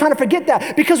do that? I'm trying to forget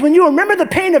that. Because when you remember the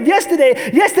pain of yesterday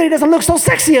doesn't look so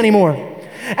sexy anymore.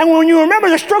 And when you remember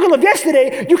the struggle of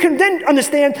yesterday, you can then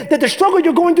understand that the struggle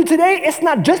you're going through today, it's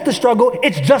not just the struggle,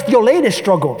 it's just your latest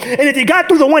struggle. And if you got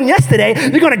through the one yesterday,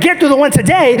 you're going to get through the one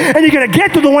today, and you're going to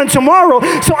get through the one tomorrow.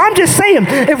 So I'm just saying,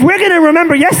 if we're going to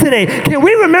remember yesterday, can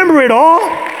we remember it all?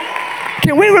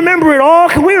 Can we remember it all?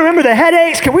 Can we remember the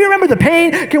headaches? Can we remember the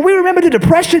pain? Can we remember the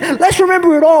depression? Let's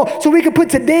remember it all so we can put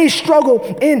today's struggle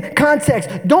in context.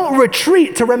 Don't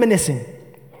retreat to reminiscing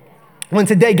when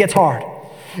today gets hard.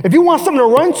 If you want something to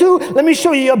run to, let me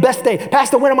show you your best day.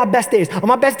 Pastor, when are my best days? Are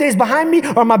my best days behind me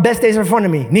or are my best days in front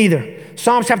of me? Neither.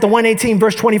 Psalms chapter 118,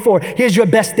 verse 24. Here's your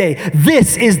best day.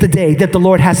 This is the day that the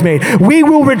Lord has made. We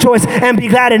will rejoice and be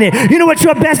glad in it. You know what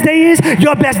your best day is?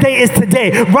 Your best day is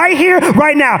today. Right here,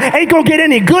 right now. Ain't gonna get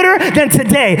any gooder than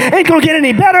today. Ain't gonna get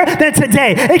any better than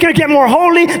today. Ain't gonna get more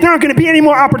holy. There aren't gonna be any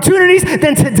more opportunities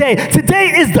than today.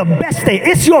 Today is the best day.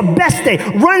 It's your best day.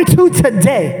 Run to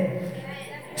today.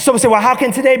 Someone say, well, how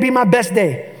can today be my best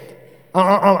day?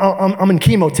 I'm in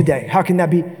chemo today. How can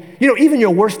that be? You know, even your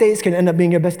worst days can end up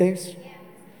being your best days.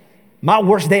 My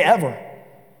worst day ever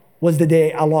was the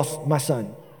day I lost my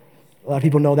son. A lot of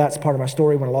people know that's part of my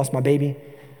story when I lost my baby.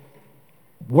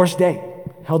 Worst day.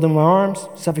 Held him in my arms,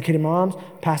 suffocated in my arms,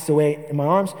 passed away in my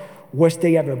arms. Worst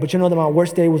day ever. But you know that my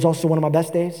worst day was also one of my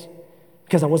best days?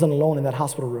 Because I wasn't alone in that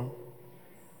hospital room.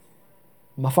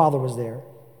 My father was there.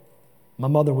 My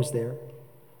mother was there.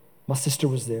 My sister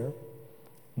was there.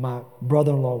 My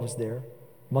brother-in-law was there.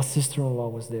 My sister-in-law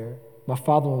was there. My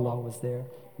father-in-law was there.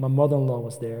 My mother-in-law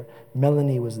was there.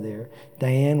 Melanie was there.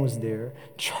 Diane was there.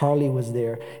 Charlie was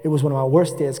there. It was one of my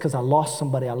worst days because I lost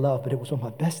somebody I loved, but it was one of my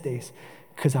best days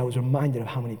because I was reminded of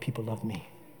how many people love me.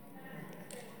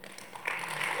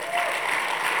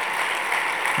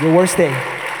 Your worst day,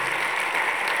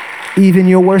 even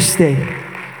your worst day,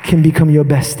 can become your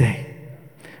best day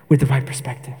with the right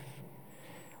perspective.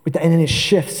 And then it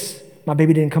shifts. My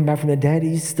baby didn't come back from the dead.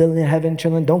 He's still in heaven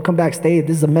chilling. Don't come back. Stay.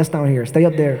 This is a mess down here. Stay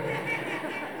up there.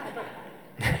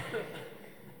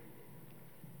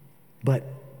 But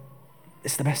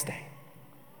it's the best day.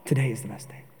 Today is the best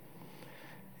day.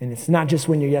 And it's not just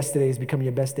when your yesterdays become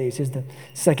your best days. Here's the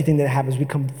second thing that happens. We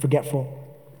become forgetful.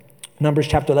 Numbers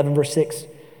chapter 11, verse 6.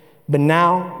 But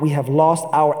now we have lost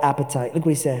our appetite. Look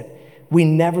what he said. We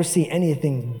never see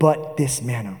anything but this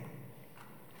manna.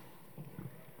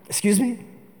 Excuse me?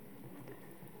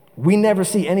 We never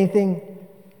see anything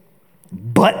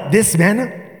but this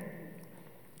manna?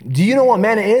 Do you know what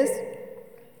manna is?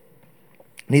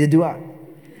 Neither do I.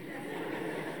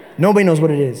 Nobody knows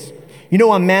what it is. You know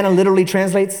what manna literally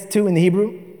translates to in the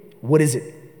Hebrew? What is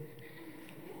it?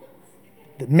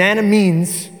 The manna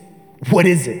means, what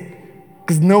is it?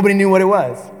 Because nobody knew what it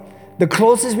was. The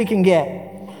closest we can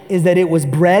get is that it was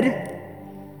bread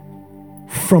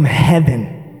from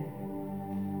heaven.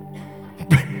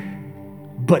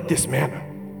 But this manna.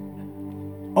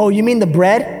 Oh, you mean the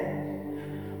bread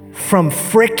from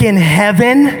frickin'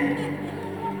 heaven?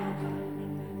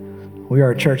 We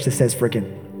are a church that says frickin'.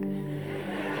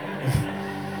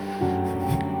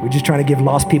 We're just trying to give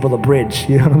lost people a bridge.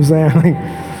 You know what I'm saying?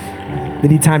 Like, they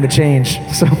need time to change.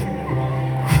 So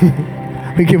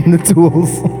we give them the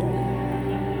tools.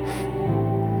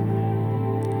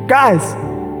 Guys,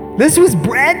 this was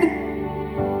bread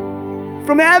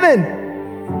from heaven.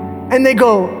 And they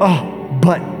go, oh,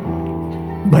 but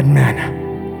manna.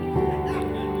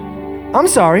 I'm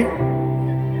sorry.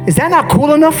 Is that not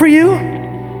cool enough for you?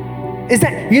 Is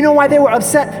that, you know why they were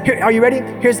upset? Here, are you ready?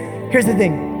 Here's the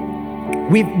thing.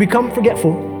 We've become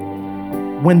forgetful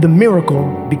when the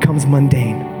miracle becomes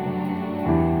mundane.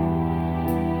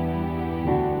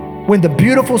 When the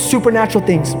beautiful supernatural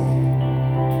things,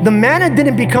 the manna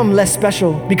didn't become less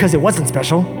special because it wasn't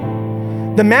special.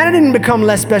 The manna didn't become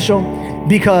less special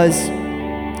because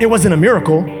it wasn't a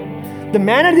miracle. The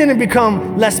manna didn't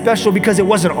become less special because it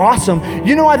wasn't awesome.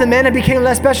 You know why the manna became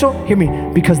less special? Hear me,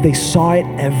 because they saw it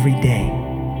every day.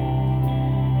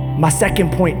 My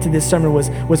second point to this sermon was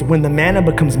when the manna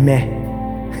becomes meh.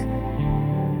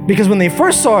 Because when they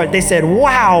first saw it, they said,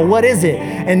 wow, what is it?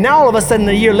 And now all of a sudden,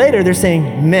 a year later, they're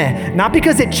saying meh. Not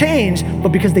because it changed,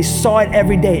 but because they saw it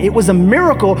every day. It was a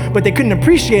miracle, but they couldn't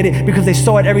appreciate it because they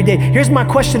saw it every day. Here's my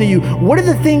question to you. What are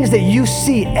the things that you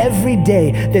see every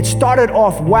day that started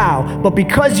off wow, but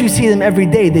because you see them every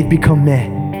day, they've become meh?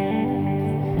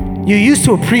 You used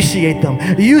to appreciate them.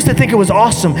 You used to think it was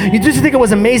awesome. You used to think it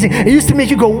was amazing. It used to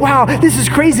make you go, wow, this is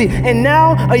crazy. And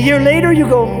now, a year later, you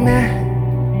go, meh.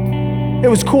 It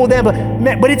was cool then,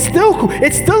 but it's still cool.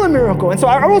 It's still a miracle. And so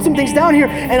I wrote some things down here,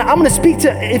 and I'm gonna speak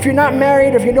to, if you're not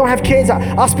married, if you don't have kids,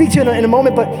 I'll speak to you in a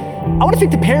moment, but I wanna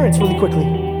speak to parents really quickly.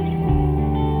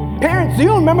 Parents, do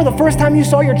you remember the first time you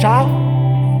saw your child?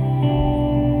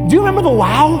 Do you remember the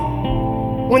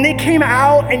wow? When they came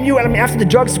out and after the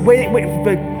drugs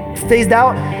phased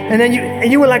out, and then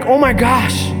you were like, oh my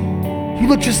gosh, you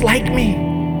look just like me.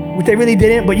 Which they really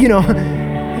didn't, but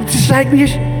just like me.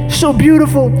 So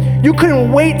beautiful. You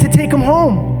couldn't wait to take them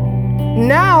home.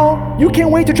 Now, you can't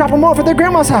wait to drop them off at their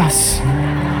grandma's house.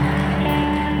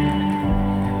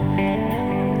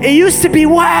 It used to be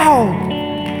wow.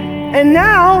 And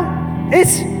now,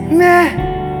 it's meh.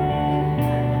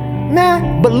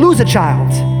 But lose a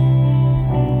child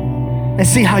and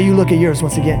see how you look at yours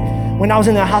once again. When I was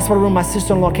in the hospital room, my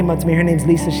sister-in-law came up to me. Her name's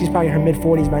Lisa. She's probably in her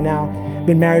mid-40s by now.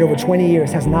 Been married over 20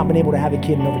 years, has not been able to have a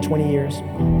kid in over 20 years.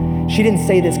 She didn't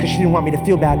say this because she didn't want me to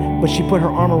feel bad, but she put her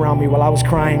arm around me while I was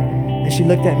crying, and she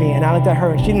looked at me, and I looked at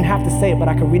her, and she didn't have to say it, but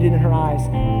I could read it in her eyes.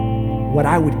 What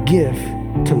I would give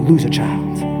to lose a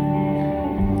child.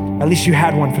 At least you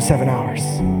had one for 7 hours.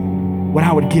 What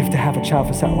I would give to have a child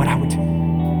for 7 hours. What I would do.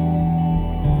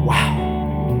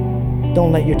 Wow.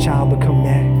 Don't let your child become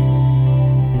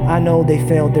meh. I know they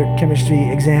failed their chemistry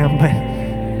exam, but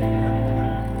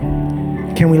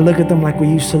can we look at them like we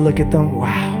used to look at them?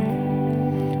 Wow.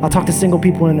 I'll talk to single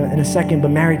people in a second, but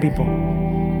married people,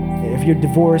 if you're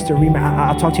divorced or remarried,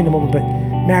 I'll talk to you in a moment, but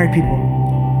married people,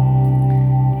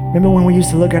 remember when we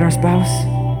used to look at our spouse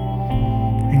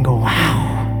and go,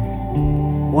 wow,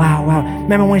 wow, wow.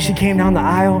 Remember when she came down the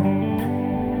aisle?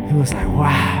 It was like,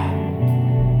 wow.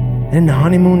 Then the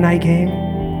honeymoon night came,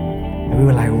 and we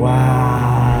were like, wow.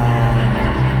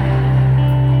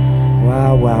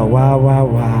 Wow, wow, wow, wow,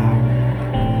 wow.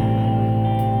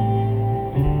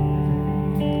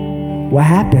 What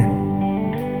happened?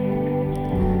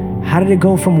 How did it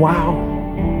go from wow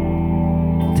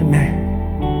to meh?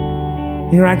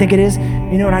 You know what I think it is?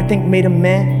 You know what I think made them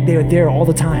meh? They were there all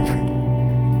the time.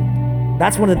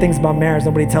 That's one of the things about marriage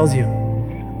nobody tells you.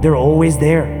 They're always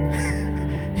there.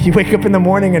 You wake up in the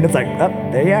morning and it's like, oh,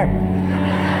 there you are.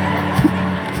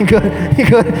 you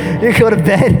go to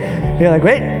bed, you're like,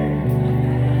 wait,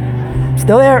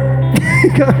 still there.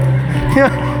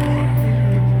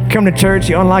 Come to church,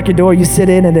 you unlock your door, you sit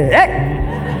in, and then, hey!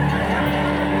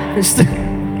 It's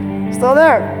still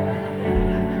there.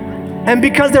 And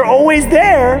because they're always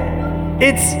there,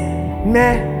 it's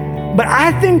meh. But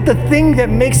I think the thing that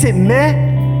makes it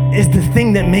meh is the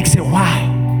thing that makes it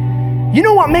wow. You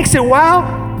know what makes it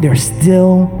wow? They're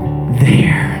still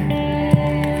there.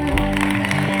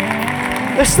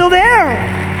 They're still there.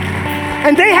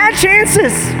 And they had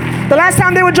chances. The last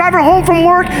time they were driving home from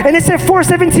work and it said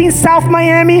 417 South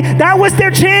Miami, that was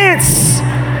their chance.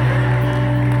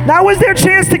 That was their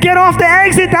chance to get off the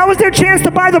exit. That was their chance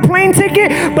to buy the plane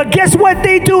ticket. But guess what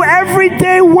they do every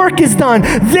day work is done?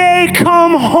 They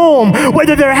come home.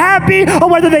 Whether they're happy or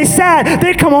whether they're sad,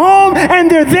 they come home and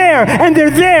they're there, and they're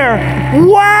there.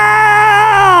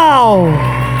 Wow!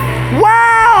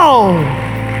 Wow!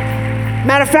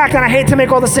 Matter of fact, and I hate to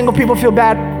make all the single people feel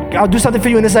bad, I'll do something for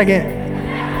you in a second.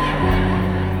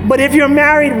 But if you're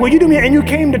married, will you do me, and you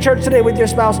came to church today with your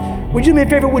spouse, would you do me a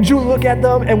favor? Would you look at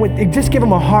them and just give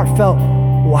them a heartfelt,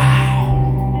 wow.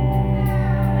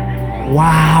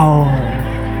 Wow.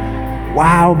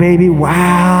 Wow, baby,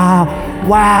 wow.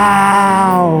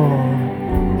 Wow.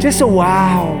 Just a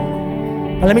wow.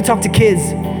 Now let me talk to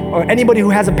kids or anybody who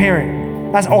has a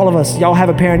parent. That's all of us. Y'all have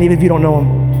a parent even if you don't know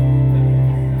them.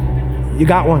 You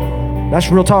got one. That's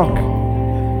real talk.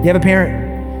 You have a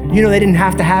parent. You know they didn't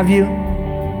have to have you.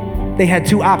 They had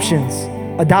two options,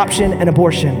 adoption and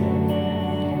abortion.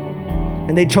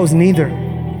 And they chose neither.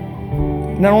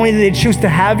 Not only did they choose to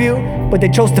have you, but they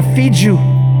chose to feed you. Do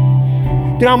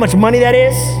you know how much money that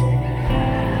is?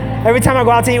 Every time I go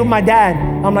out to eat with my dad,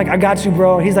 I'm like, I got you,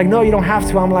 bro. He's like, no, you don't have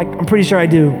to. I'm like, I'm pretty sure I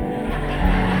do.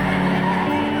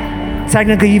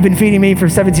 Technically, you've been feeding me for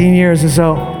 17 years, and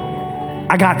so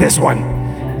I got this one.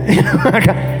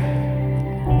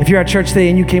 If you're at church today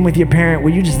and you came with your parent,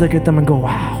 will you just look at them and go,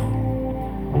 wow,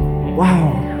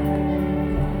 wow,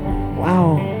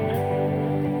 wow,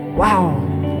 wow.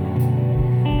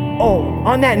 Oh,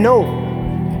 on that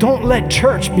note, don't let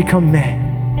church become meh.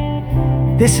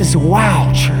 This is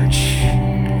wow, church.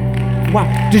 Wow.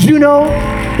 Did you know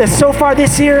that so far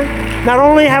this year, not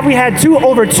only have we had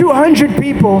over 200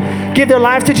 people give their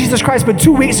lives to Jesus Christ, but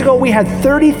 2 weeks ago, we had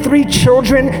 33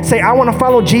 children say, I want to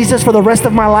follow Jesus for the rest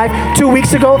of my life. 2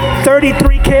 weeks ago,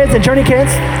 33 kids and Journey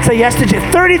kids say yes to Jesus.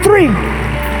 33.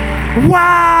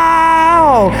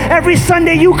 Wow. Every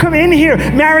Sunday you come in here,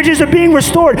 marriages are being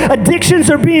restored, addictions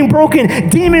are being broken,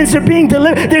 demons are being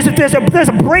delivered. There's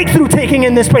a breakthrough taking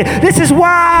in this place. This is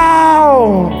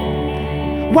wow.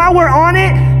 While we're on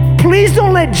it, please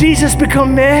don't let Jesus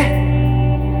become meh.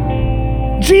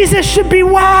 Jesus should be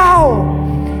wow.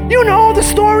 You know the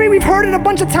story, we've heard it a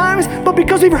bunch of times, but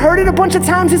because we've heard it a bunch of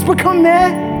times, it's become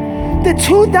meh. That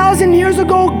 2,000 years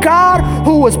ago, God,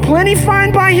 who was plenty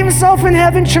fine by himself in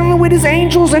heaven, chilling with his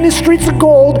angels and his streets of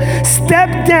gold,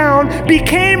 stepped down,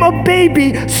 became a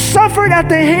baby, suffered at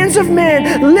the hands of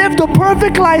man, lived a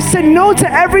perfect life, said no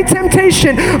to every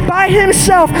temptation by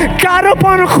himself, got up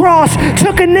on a cross,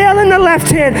 took a nail in the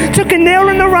left hand, took a nail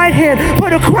in the right hand,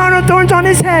 put a crown of thorns on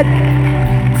his head,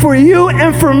 for you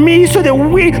and for me, so that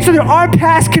our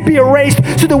past could be erased,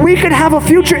 so that we could have a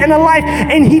future and a life.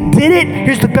 And he did it,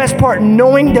 here's the best part,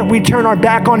 knowing that we turn our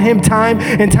back on him time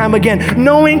and time again,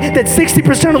 knowing that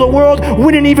 60% of the world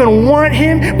wouldn't even want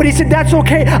him, but he said, that's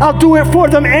okay, I'll do it for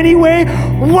them anyway.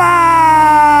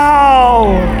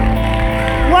 Wow!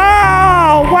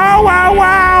 Wow, wow, wow,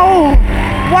 wow!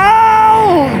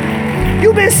 Wow!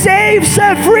 You've been saved,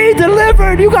 set free,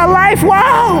 delivered, you got life,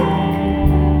 wow!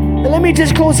 And let me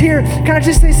just close here. Can I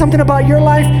just say something about your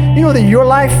life? You know that your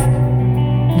life,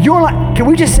 can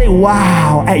we just say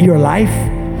wow at your life?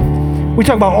 We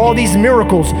talk about all these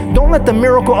miracles. Don't let the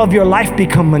miracle of your life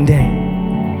become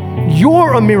mundane.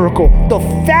 You're a miracle. The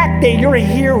fact that you're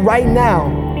here right now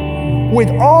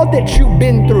with all that you've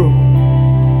been through.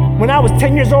 When I was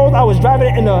 10 years old, I was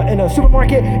driving in a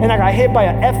supermarket and I got hit by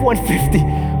a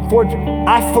F-150.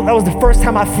 That was the first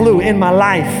time I flew in my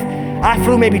life. I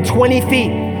flew maybe 20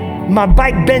 feet. My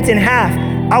bike bent in half.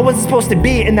 I wasn't supposed to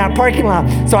be in that parking lot.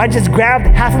 So I just grabbed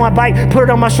half of my bike, put it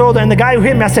on my shoulder, and the guy who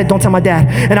hit me, I said, don't tell my dad.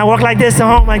 And I walked like this and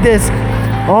home like this,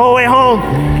 all the way home.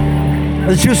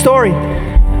 It's a true story.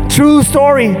 True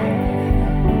story.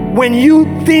 When you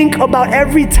think about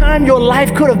every time your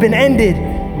life could have been ended,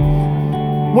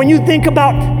 when you think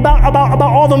about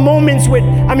all the moments when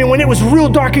it was real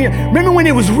dark remember when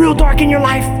it was real dark in your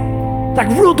life? Like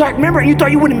real dark, remember you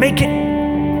thought you wouldn't make it?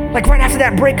 Like right after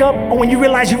that breakup, or when you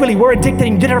realized you really were addicted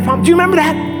and you did have a problem. Do you remember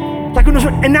that? Like when it was,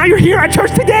 and now you're here at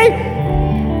church today?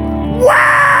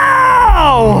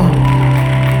 Wow!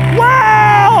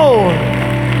 Wow!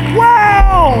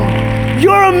 Wow!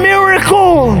 You're a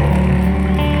miracle!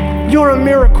 You're a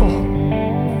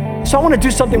miracle. So I want to do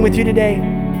something with you today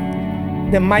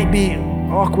that might be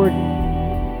awkward.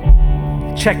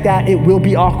 Check that, it will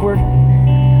be awkward.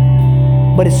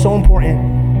 But it's so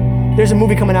important. There's a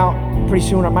movie coming out pretty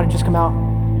soon, or it might have just come out,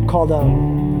 called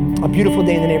A Beautiful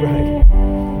Day in the Neighborhood.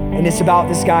 And it's about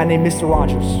this guy named Mr.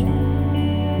 Rogers.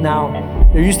 Now,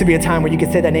 there used to be a time where you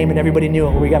could say that name and everybody knew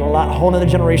it. We got a whole nother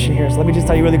generation here, so let me just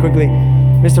tell you really quickly.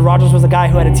 Mr. Rogers was a guy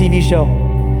who had a TV show.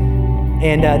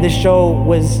 And this show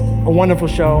was a wonderful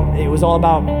show. It was all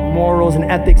about morals and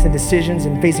ethics and decisions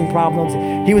and facing problems.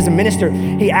 He was a minister.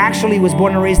 He actually was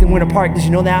born and raised in Winter Park. Did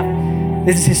you know that?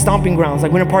 This is his stomping grounds.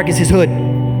 Like Winter Park is his hood.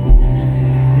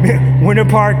 Winter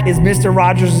Park is Mr.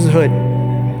 Rogers' hood.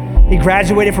 He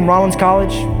graduated from Rollins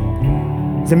College.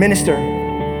 He's a minister.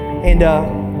 And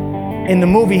in the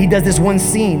movie, he does this one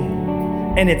scene,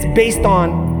 and it's based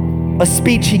on a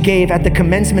speech he gave at the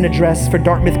commencement address for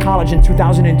Dartmouth College in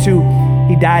 2002.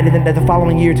 He died the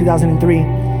following year,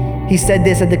 2003. He said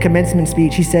this at the commencement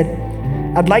speech. He said,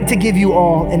 I'd like to give you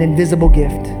all an invisible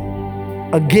gift,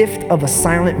 a gift of a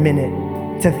silent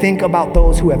minute to think about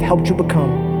those who have helped you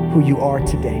become who you are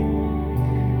today.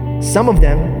 Some of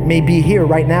them may be here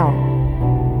right now.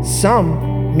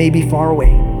 Some may be far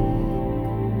away.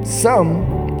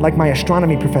 Some, like my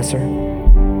astronomy professor,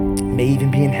 may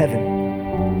even be in heaven.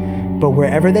 But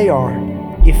wherever they are,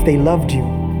 if they loved you,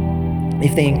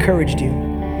 if they encouraged you,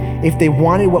 if they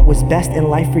wanted what was best in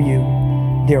life for you,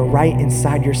 they're right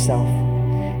inside yourself.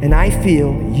 And I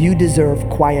feel you deserve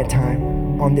quiet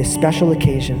time on this special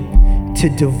occasion to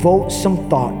devote some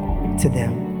thought to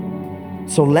them.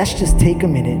 So let's just take a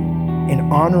minute in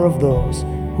honor of those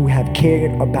who have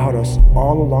cared about us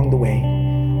all along the way.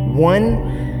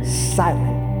 One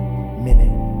silent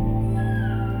minute.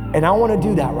 And I want to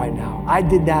do that right now. I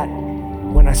did that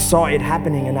when I saw it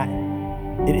happening, and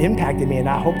it impacted me, and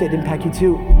I hope that it impact you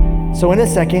too. So in a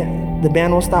second, the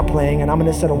band will stop playing, and I'm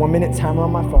going to set a 1 minute timer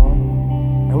on my phone,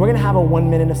 and we're going to have a 1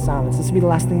 minute of silence. This will be the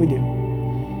last thing we do.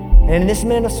 And in this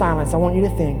minute of silence, I want you to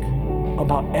think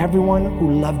about everyone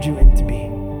who loved you into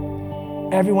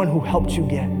being, everyone who helped you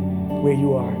get where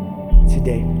you are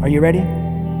today. Are you ready?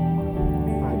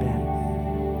 All right, band.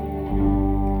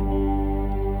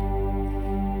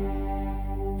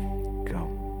 Go.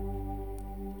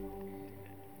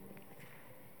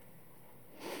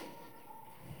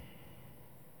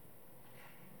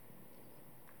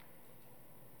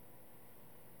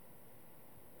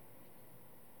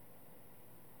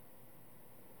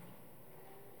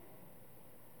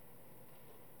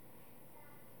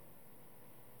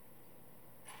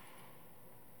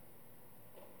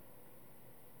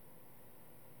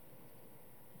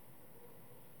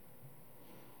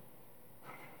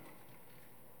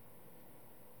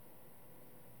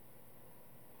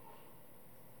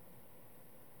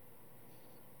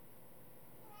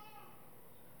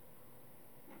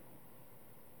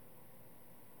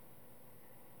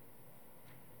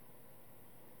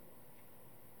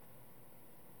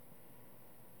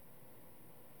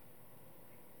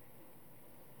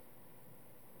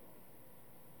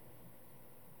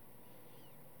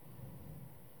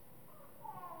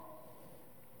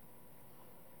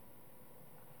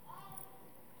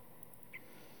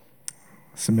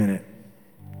 It's a minute.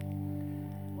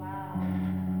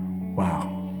 Wow.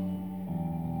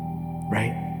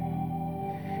 Right?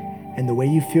 And the way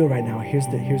you feel right now, here's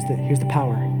the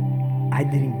power. I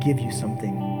didn't give you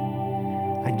something.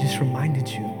 I just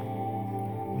reminded you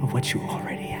of what you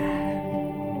already had.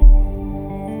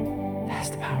 That's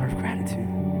the power of gratitude.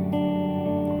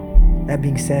 That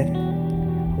being said, I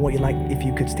want you, like, if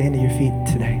you could stand to your feet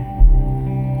today.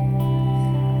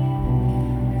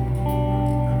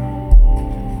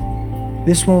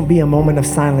 This won't be a moment of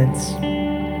silence,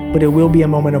 but it will be a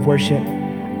moment of worship.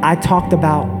 I talked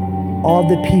about all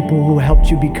the people who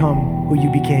helped you become who you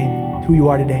became, who you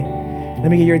are today. Let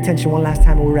me get your attention one last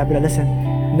time and we'll wrap it up. Listen,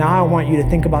 now I want you to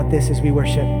think about this as we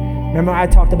worship. Remember I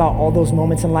talked about all those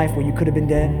moments in life where you could have been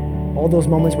dead, all those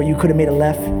moments where you could have made a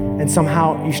left and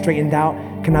somehow you straightened out.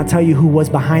 Can I tell you who was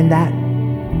behind that?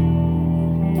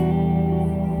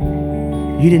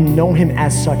 You didn't know him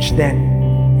as such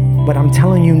then, but I'm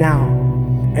telling you now,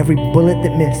 every bullet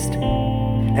that missed,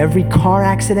 every car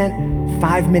accident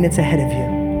 5 minutes ahead of you,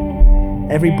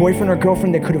 every boyfriend or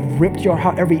girlfriend that could have ripped your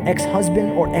heart, every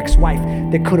ex-husband or ex-wife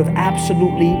that could have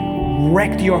absolutely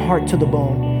wrecked your heart to the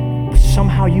bone, but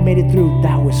somehow you made it through.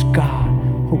 That was God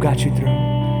who got you through.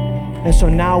 And so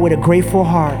now with a grateful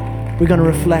heart, we're gonna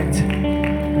reflect.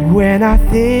 When I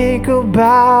think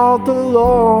about the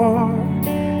Lord,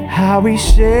 how he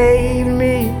saved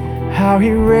me, how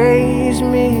he raised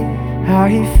me, how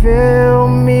he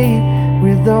filled me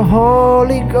with the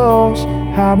Holy Ghost,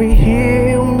 how he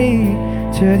healed me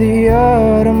to the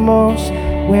uttermost.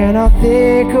 When I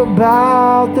think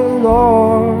about the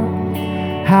Lord,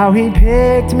 how he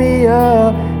picked me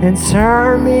up and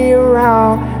turned me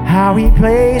around, how he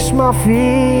placed my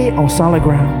feet on solid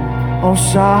ground,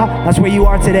 that's where you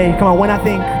are today. Come on, when I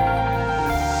think.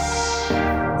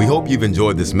 We hope you've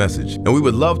enjoyed this message, and we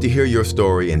would love to hear your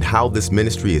story and how this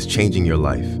ministry is changing your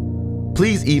life.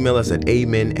 Please email us at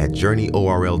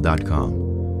amen@journeyorl.com.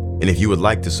 And if you would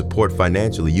like to support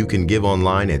financially, you can give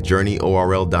online at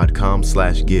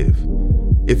journeyorl.com/give.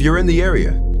 If you're in the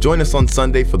area, join us on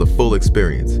Sunday for the full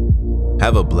experience.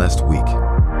 Have a blessed week.